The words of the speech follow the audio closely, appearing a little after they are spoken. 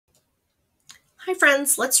Hi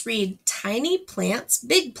friends, let's read Tiny Plants,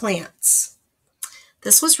 Big Plants.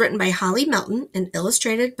 This was written by Holly Melton and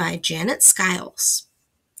illustrated by Janet Skiles.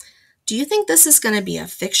 Do you think this is going to be a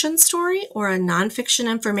fiction story or a nonfiction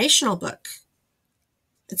informational book?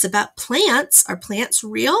 It's about plants. Are plants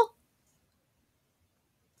real?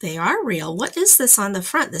 They are real. What is this on the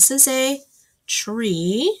front? This is a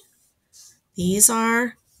tree. These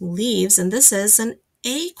are leaves, and this is an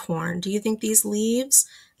acorn. Do you think these leaves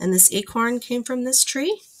and this acorn came from this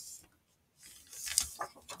tree?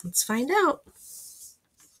 Let's find out.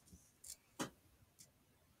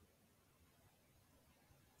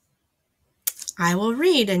 I will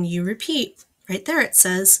read and you repeat. Right there it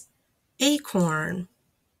says acorn.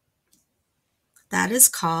 That is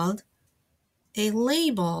called a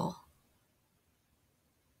label.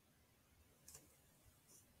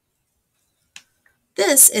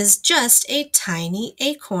 This is just a tiny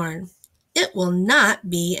acorn. It will not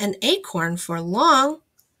be an acorn for long.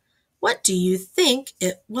 What do you think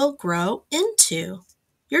it will grow into?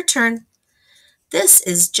 Your turn. This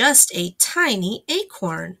is just a tiny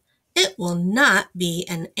acorn. It will not be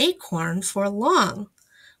an acorn for long.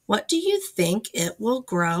 What do you think it will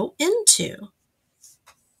grow into?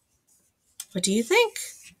 What do you think?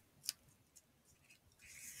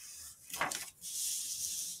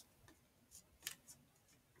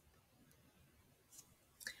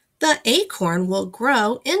 The acorn will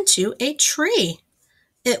grow into a tree.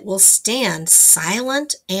 It will stand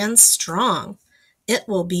silent and strong. It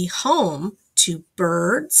will be home to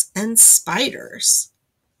birds and spiders.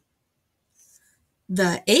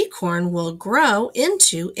 The acorn will grow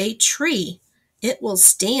into a tree. It will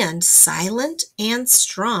stand silent and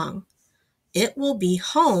strong. It will be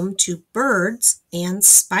home to birds and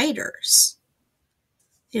spiders.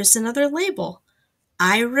 Here's another label.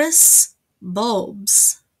 Iris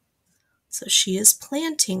bulbs. So she is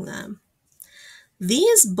planting them.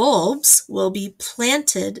 These bulbs will be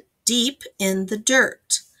planted deep in the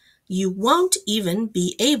dirt. You won't even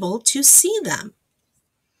be able to see them.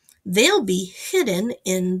 They'll be hidden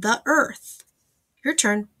in the earth. Your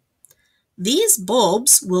turn. These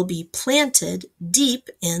bulbs will be planted deep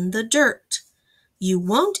in the dirt. You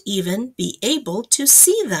won't even be able to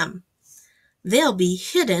see them. They'll be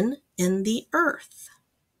hidden in the earth.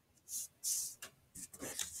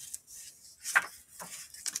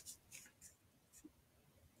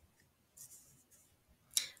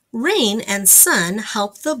 Rain and sun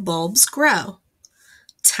help the bulbs grow.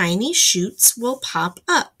 Tiny shoots will pop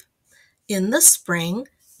up. In the spring,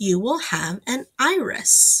 you will have an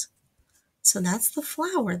iris. So that's the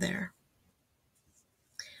flower there.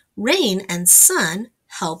 Rain and sun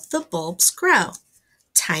help the bulbs grow.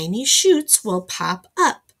 Tiny shoots will pop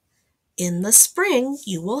up. In the spring,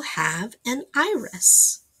 you will have an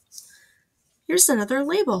iris. Here's another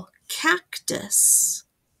label, cactus.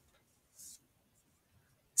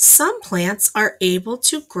 Some plants are able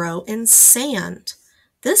to grow in sand.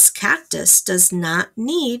 This cactus does not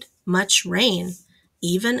need much rain.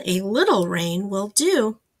 Even a little rain will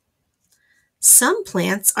do. Some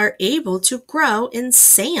plants are able to grow in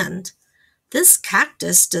sand. This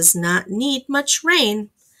cactus does not need much rain.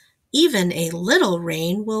 Even a little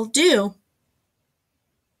rain will do.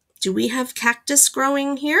 Do we have cactus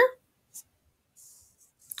growing here?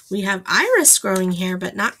 We have iris growing here,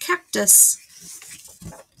 but not cactus.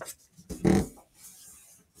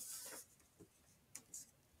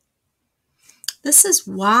 This is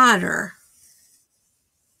water.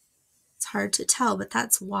 It's hard to tell, but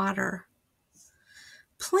that's water.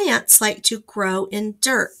 Plants like to grow in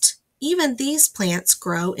dirt. Even these plants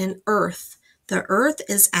grow in earth. The earth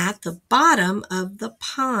is at the bottom of the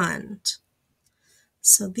pond.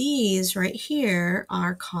 So these right here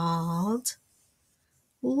are called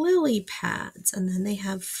lily pads, and then they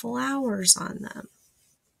have flowers on them.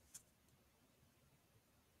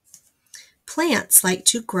 Plants like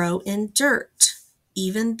to grow in dirt.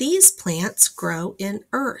 Even these plants grow in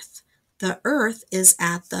earth. The earth is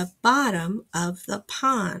at the bottom of the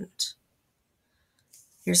pond.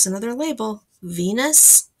 Here's another label,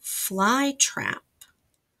 Venus flytrap.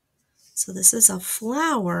 So this is a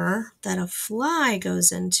flower that a fly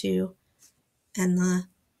goes into, and the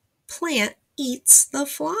plant eats the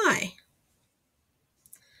fly.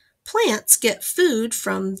 Plants get food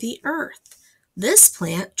from the earth. This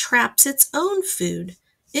plant traps its own food.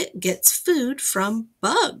 It gets food from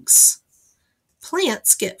bugs.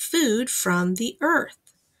 Plants get food from the earth.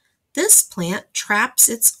 This plant traps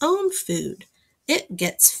its own food. It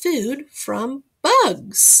gets food from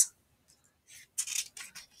bugs.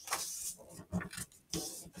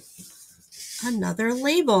 Another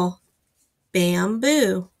label,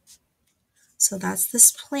 bamboo. So that's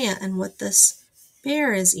this plant and what this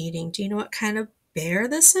bear is eating. Do you know what kind of bear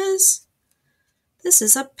this is? This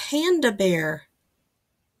is a panda bear.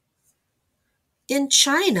 In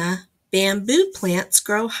China, bamboo plants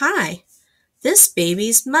grow high. This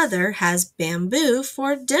baby's mother has bamboo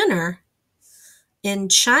for dinner. In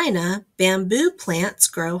China, bamboo plants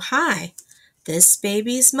grow high. This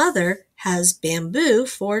baby's mother has bamboo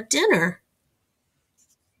for dinner.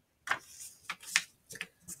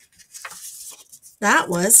 That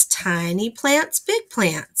was Tiny Plants, Big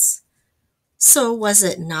Plants. So was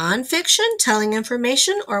it nonfiction telling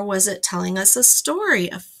information, or was it telling us a story,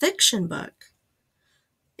 a fiction book?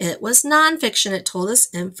 It was nonfiction. It told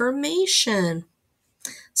us information.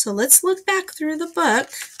 So let's look back through the book.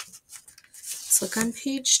 Let's look on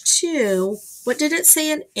page 2. What did it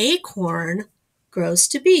say an acorn grows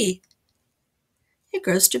to be? It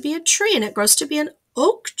grows to be a tree, and it grows to be an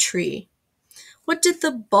oak tree. What did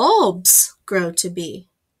the bulbs grow to be?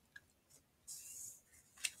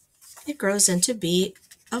 It grows into be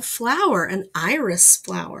a flower, an iris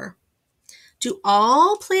flower. Do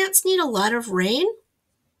all plants need a lot of rain?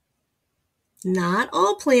 Not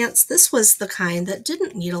all plants. This was the kind that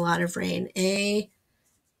didn't need a lot of rain, a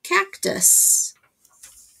cactus.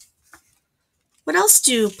 What else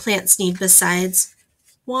do plants need besides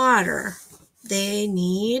water? They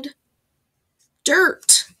need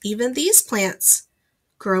dirt. Even these plants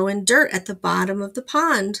grow in dirt at the bottom of the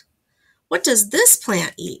pond. What does this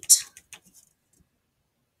plant eat?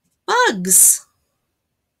 Bugs.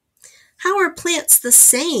 How are plants the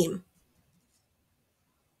same?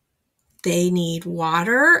 They need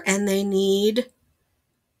water and they need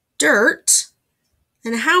dirt.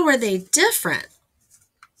 And how are they different?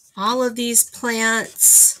 All of these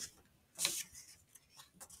plants,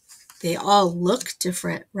 they all look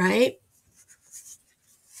different, right?